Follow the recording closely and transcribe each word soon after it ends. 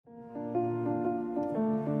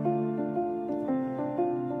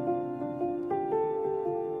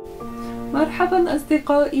مرحبا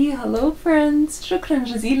أصدقائي. Hello friends. شكرا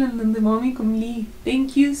جزيلا لانضمامكم لي.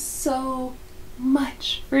 Thank you so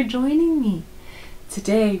much for joining me.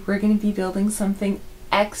 Today we're going to be building something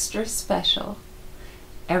extra special.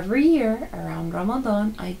 Every year around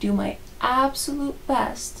Ramadan I do my absolute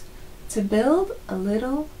best to build a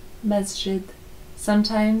little masjid.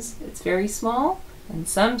 Sometimes it's very small and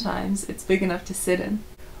sometimes it's big enough to sit in.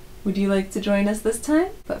 Would you like to join us this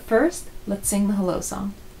time? But first, let's sing the hello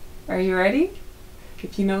song. Are you ready?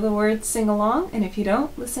 If you know the words, sing along, and if you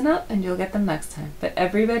don't, listen up and you'll get them next time. But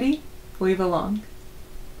everybody, wave along.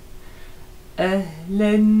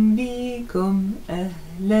 أهلا بكم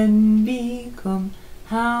أهلا بكم.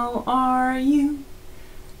 How are you?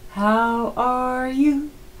 How are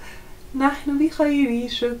you? نحن بخير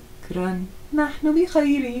شكرا نحن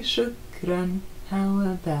بخير شكرا. How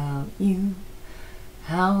about you?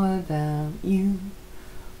 How about you?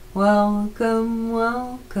 Welcome,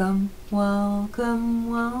 welcome, welcome,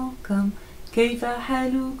 welcome. كيف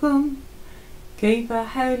حالكم? كيف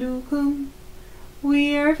حالكم?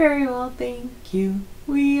 We are very well, thank you.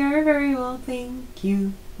 We are very well, thank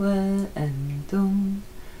you. وأنتم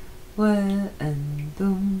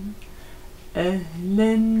وأنتم.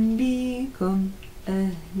 أهلا بكم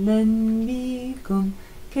أهلا بكم.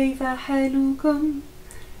 كيف حالكم؟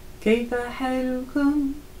 كيف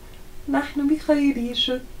حالكم؟ نحن بخير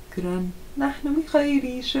شكرا نحن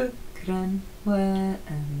بخير شكرا.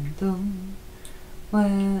 وأنتم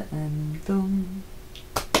وأنتم.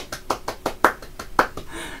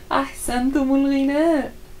 أحسنتم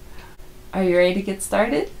الغناء. Are you ready to get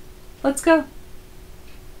started? Let's go.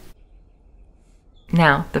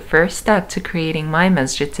 Now, the first step to creating my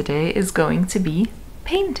masjid today is going to be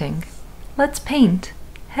painting. Let's paint.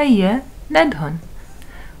 هيا ندهن.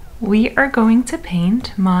 We are going to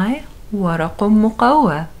paint my ورق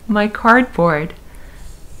مقوى, my cardboard.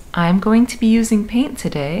 I'm going to be using paint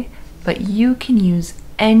today, but you can use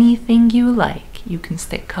anything you like. You can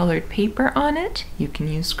stick colored paper on it, you can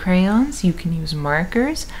use crayons, you can use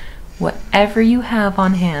markers. Whatever you have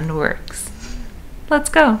on hand works. Let's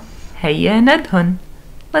go. هيا ندهن.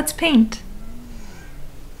 Let's paint.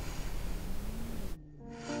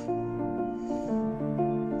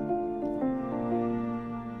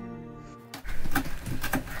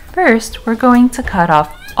 First, we're going to cut off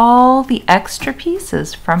all the extra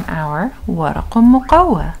pieces from our ورق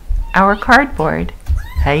مقوى, our cardboard.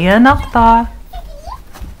 هيا نقطع.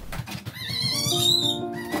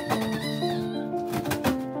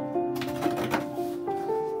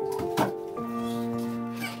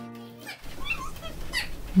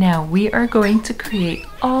 Now we are going to create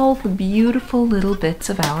all the beautiful little bits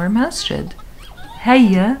of our masjid.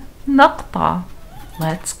 هيا نقطع.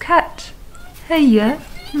 Let's cut. هيا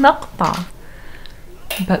نقطع.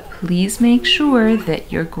 But please make sure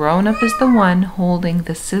that your grown-up is the one holding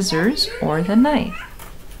the scissors or the knife,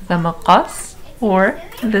 the مقص or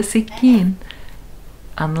the سكين,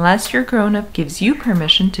 unless your grown-up gives you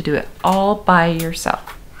permission to do it all by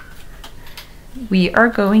yourself. We are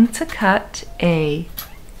going to cut a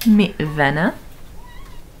مئذنة.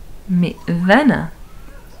 مئذنة.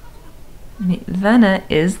 مئذنة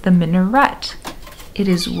is the minaret. It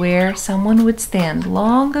is where someone would stand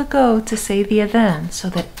long ago to say the adhan so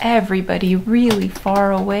that everybody really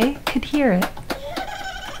far away could hear it.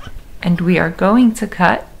 And we are going to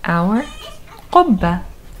cut our قبة,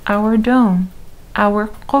 our dome, our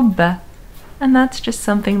قبة. And that's just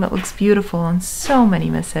something that looks beautiful on so many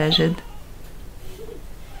masajid.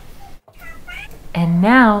 And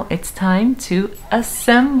now it's time to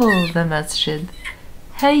assemble the masjid.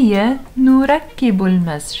 هيا نركب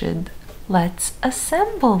المسجد. Let's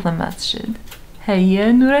assemble the masjid.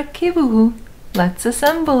 هيا نركبه. Let's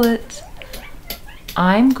assemble it.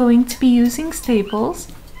 I'm going to be using staples,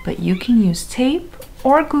 but you can use tape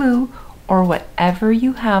or glue or whatever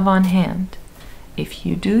you have on hand. If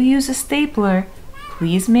you do use a stapler,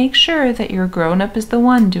 please make sure that your grown-up is the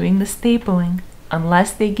one doing the stapling,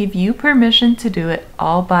 unless they give you permission to do it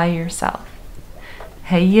all by yourself.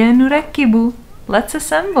 هيا نركب. Let's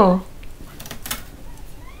assemble.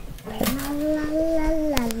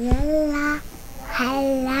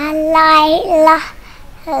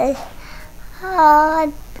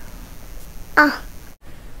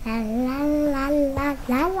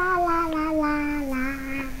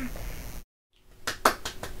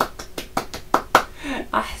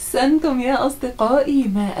 أحسنتم يا أصدقائي.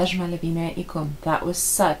 ما أجمل بنائكم. That was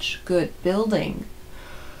such good building.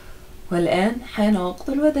 والآن حان وقت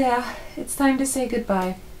الوداع. It's time to say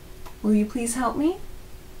goodbye. Will you please help me?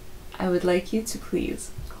 I would like you to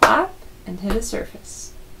please clap and hit a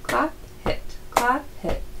surface. Clap, hit, clap,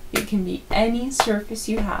 hit. It can be any surface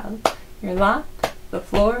you have. your lap, the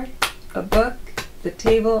floor, a book, the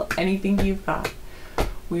table, anything you've got.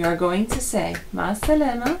 We are going to say مع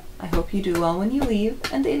السلامة, I hope you do well when you leave,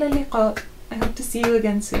 and إلى اللقاء, I hope to see you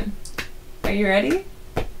again soon. Are you ready?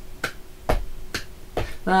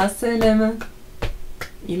 مع السلامة,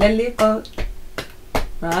 إلى اللقاء.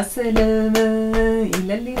 مع السلامة,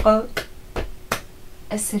 إلى اللقاء.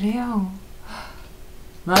 أسرعوا.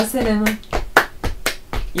 مع السلامة,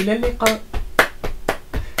 إلى اللقاء.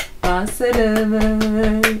 مع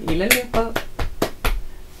السلامة, إلى اللقاء.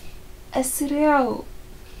 أسرعوا.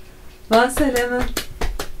 مع السلامة,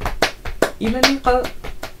 إلى اللقاء.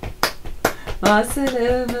 مع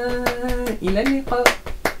السلامة, إلى اللقاء.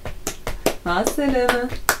 مع السلامة,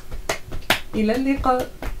 إلى اللقاء.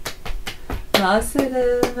 مع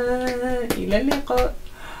السلامة, إلى اللقاء.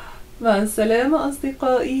 مع السلامة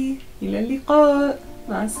أصدقائي, إلى اللقاء.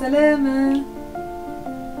 مع السلامة.